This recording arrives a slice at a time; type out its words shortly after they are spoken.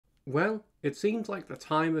Well, it seems like the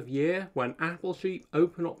time of year when Apple sheep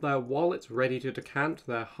open up their wallets ready to decant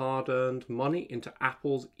their hard-earned money into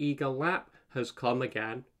Apple's eager lap has come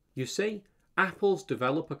again. You see, Apple's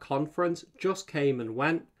developer conference just came and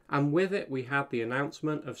went, and with it we had the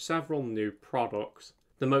announcement of several new products,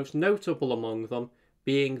 the most notable among them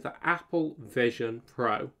being the Apple Vision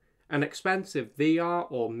Pro, an expensive VR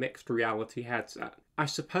or mixed reality headset. I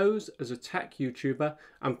suppose as a tech YouTuber,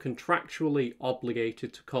 I'm contractually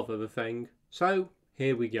obligated to cover the thing, so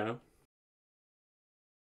here we go.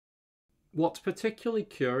 What's particularly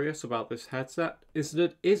curious about this headset is that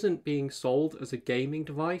it isn't being sold as a gaming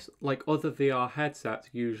device like other VR headsets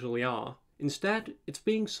usually are. Instead, it's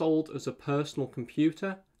being sold as a personal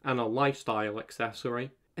computer and a lifestyle accessory,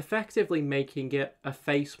 effectively making it a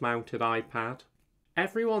face-mounted iPad.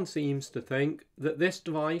 Everyone seems to think that this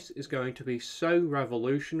device is going to be so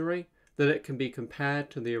revolutionary that it can be compared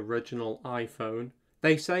to the original iPhone.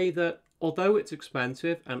 They say that although it's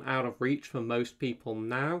expensive and out of reach for most people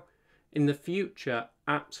now, in the future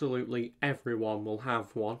absolutely everyone will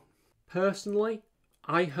have one. Personally,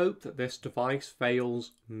 I hope that this device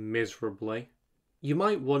fails miserably. You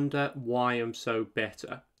might wonder why I'm so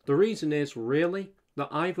bitter. The reason is really that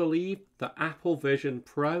I believe that Apple Vision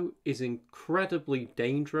Pro is incredibly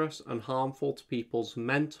dangerous and harmful to people's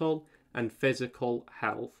mental and physical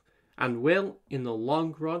health, and will, in the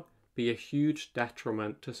long run, be a huge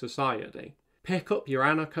detriment to society. Pick up your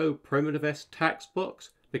anarcho-primitivist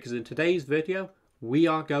textbooks, because in today's video, we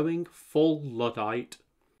are going full Luddite.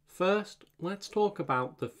 First, let's talk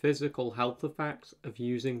about the physical health effects of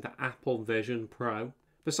using the Apple Vision Pro.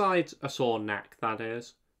 Besides a sore neck, that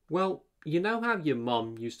is. Well, you know how your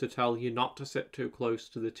mum used to tell you not to sit too close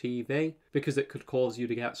to the TV because it could cause you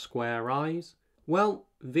to get square eyes? Well,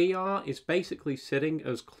 VR is basically sitting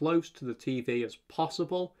as close to the TV as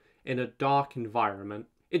possible in a dark environment.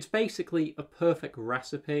 It's basically a perfect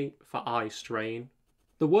recipe for eye strain.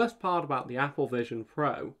 The worst part about the Apple Vision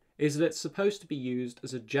Pro is that it's supposed to be used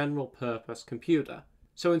as a general purpose computer.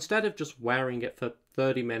 So instead of just wearing it for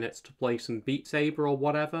 30 minutes to play some Beat Saber or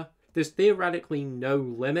whatever, there's theoretically no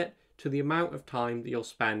limit to the amount of time that you'll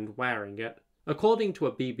spend wearing it. According to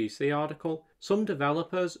a BBC article, some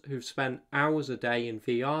developers who've spent hours a day in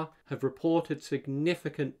VR have reported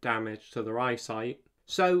significant damage to their eyesight.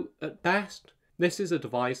 So, at best, this is a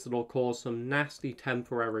device that'll cause some nasty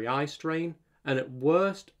temporary eye strain, and at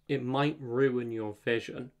worst, it might ruin your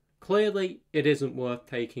vision. Clearly, it isn't worth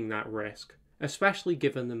taking that risk, especially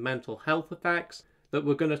given the mental health effects that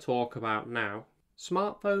we're going to talk about now.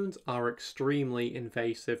 Smartphones are extremely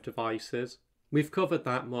invasive devices. We've covered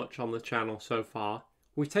that much on the channel so far.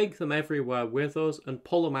 We take them everywhere with us and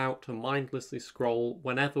pull them out to mindlessly scroll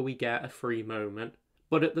whenever we get a free moment.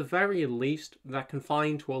 But at the very least, they're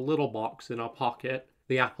confined to a little box in our pocket.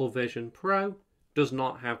 The Apple Vision Pro does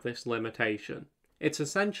not have this limitation. It's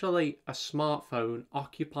essentially a smartphone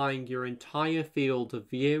occupying your entire field of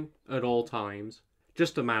view at all times.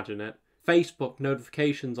 Just imagine it. Facebook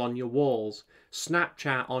notifications on your walls,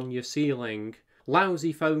 Snapchat on your ceiling,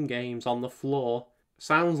 lousy phone games on the floor.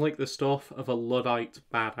 Sounds like the stuff of a Luddite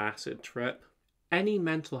bad acid trip. Any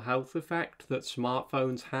mental health effect that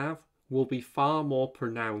smartphones have will be far more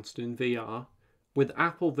pronounced in VR. With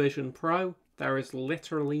Apple Vision Pro, there is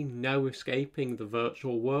literally no escaping the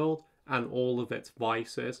virtual world and all of its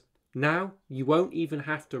vices. Now, you won't even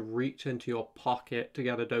have to reach into your pocket to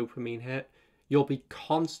get a dopamine hit. You'll be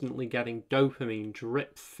constantly getting dopamine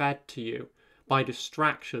drip-fed to you by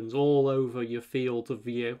distractions all over your field of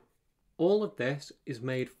view. All of this is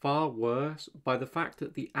made far worse by the fact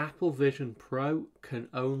that the Apple Vision Pro can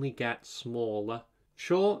only get smaller.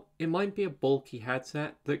 Sure, it might be a bulky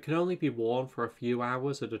headset that can only be worn for a few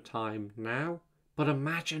hours at a time now, but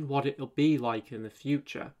imagine what it'll be like in the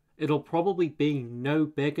future. It'll probably be no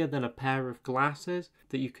bigger than a pair of glasses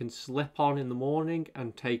that you can slip on in the morning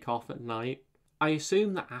and take off at night. I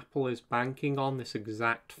assume that Apple is banking on this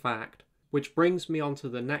exact fact, which brings me on to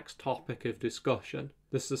the next topic of discussion,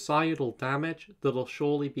 the societal damage that'll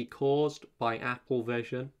surely be caused by Apple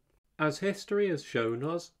Vision. As history has shown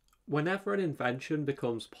us, whenever an invention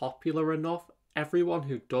becomes popular enough, everyone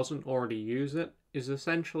who doesn't already use it is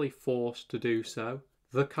essentially forced to do so.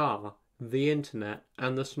 The car, the internet,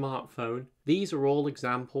 and the smartphone, these are all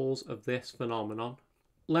examples of this phenomenon.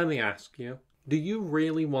 Let me ask you, do you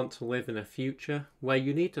really want to live in a future where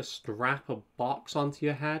you need to strap a box onto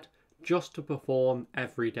your head just to perform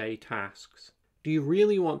everyday tasks? Do you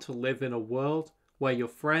really want to live in a world where your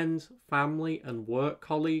friends, family, and work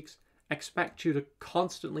colleagues expect you to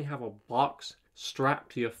constantly have a box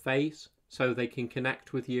strapped to your face so they can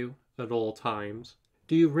connect with you at all times?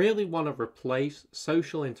 Do you really want to replace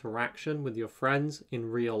social interaction with your friends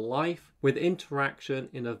in real life with interaction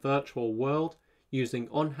in a virtual world using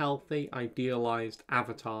unhealthy, idealized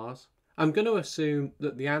avatars? I'm going to assume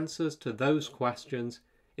that the answers to those questions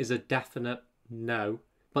is a definite no,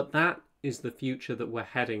 but that is the future that we're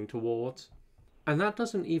heading towards. And that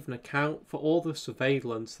doesn't even account for all the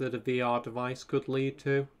surveillance that a VR device could lead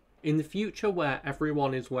to. In the future, where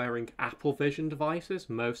everyone is wearing Apple Vision devices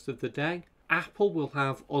most of the day, Apple will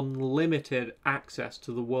have unlimited access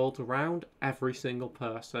to the world around every single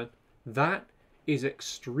person. That is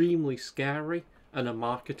extremely scary and a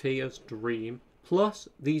marketeer's dream. Plus,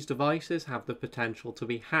 these devices have the potential to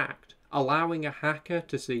be hacked, allowing a hacker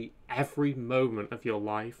to see every moment of your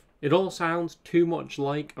life. It all sounds too much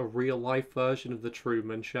like a real-life version of The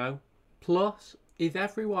Truman Show. Plus, if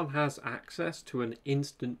everyone has access to an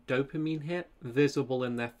instant dopamine hit visible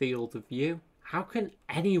in their field of view, how can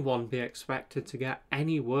anyone be expected to get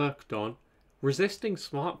any work done? Resisting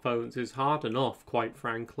smartphones is hard enough, quite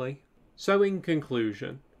frankly. So in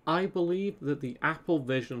conclusion, I believe that the Apple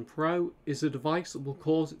Vision Pro is a device that will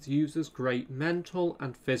cause its users great mental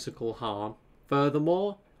and physical harm.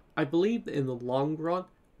 Furthermore, I believe that in the long run,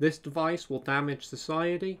 this device will damage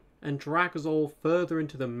society and drag us all further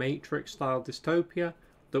into the Matrix-style dystopia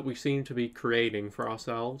that we seem to be creating for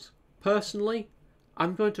ourselves. Personally,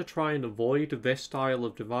 I'm going to try and avoid this style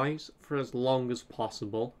of device for as long as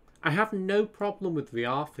possible. I have no problem with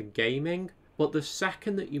VR for gaming, but the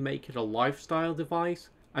second that you make it a lifestyle device,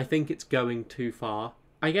 I think it's going too far.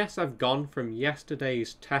 I guess I've gone from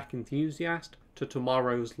yesterday's tech enthusiast to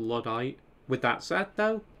tomorrow's Luddite. With that said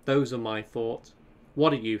though, those are my thoughts.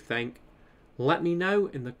 What do you think? Let me know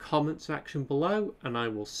in the comment section below and I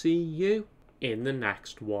will see you in the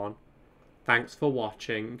next one. Thanks for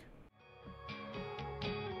watching.